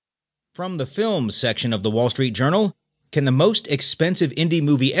From the films section of the Wall Street Journal, Can the Most Expensive Indie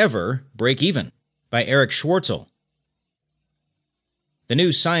Movie Ever Break Even? By Erich Schwartzel. The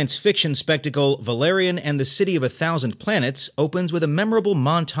new science fiction spectacle Valerian and the City of a Thousand Planets opens with a memorable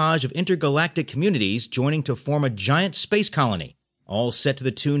montage of intergalactic communities joining to form a giant space colony, all set to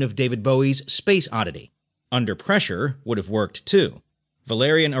the tune of David Bowie's Space Oddity. Under Pressure would have worked too.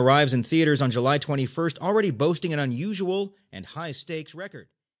 Valerian arrives in theaters on July 21st, already boasting an unusual and high-stakes record.